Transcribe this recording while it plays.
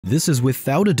This is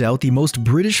without a doubt the most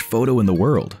British photo in the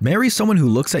world. Marry someone who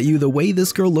looks at you the way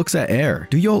this girl looks at air.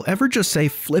 Do y'all ever just say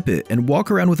flip it and walk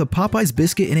around with a Popeyes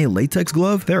biscuit in a latex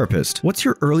glove? Therapist: what's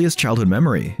your earliest childhood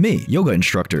memory? Me. Yoga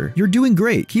instructor: you're doing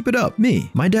great, keep it up.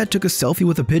 Me. My dad took a selfie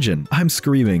with a pigeon. I'm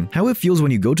screaming. How it feels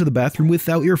when you go to the bathroom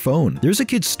without your phone. There's a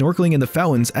kid snorkeling in the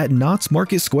fountains at Knott's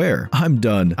Market Square. I'm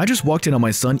done. I just walked in on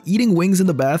my son eating wings in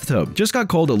the bathtub. Just got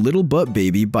called a little butt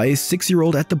baby by a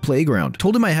 6-year-old at the playground.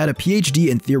 Told him I had a PhD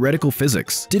in theoretical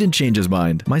physics. Didn't change his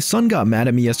mind. My son got mad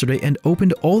at me yesterday and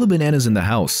opened all the bananas in the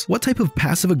house. What type of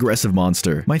passive-aggressive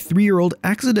monster? My 3-year-old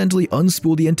accidentally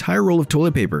unspooled the entire roll of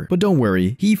toilet paper, but don't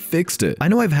worry, he fixed it. I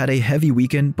know I've had a heavy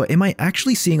weekend, but am I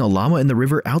actually seeing a llama in the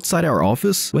river outside our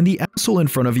office? When the asshole in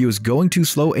front of you is going too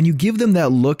slow and you give them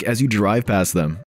that look as you drive past them.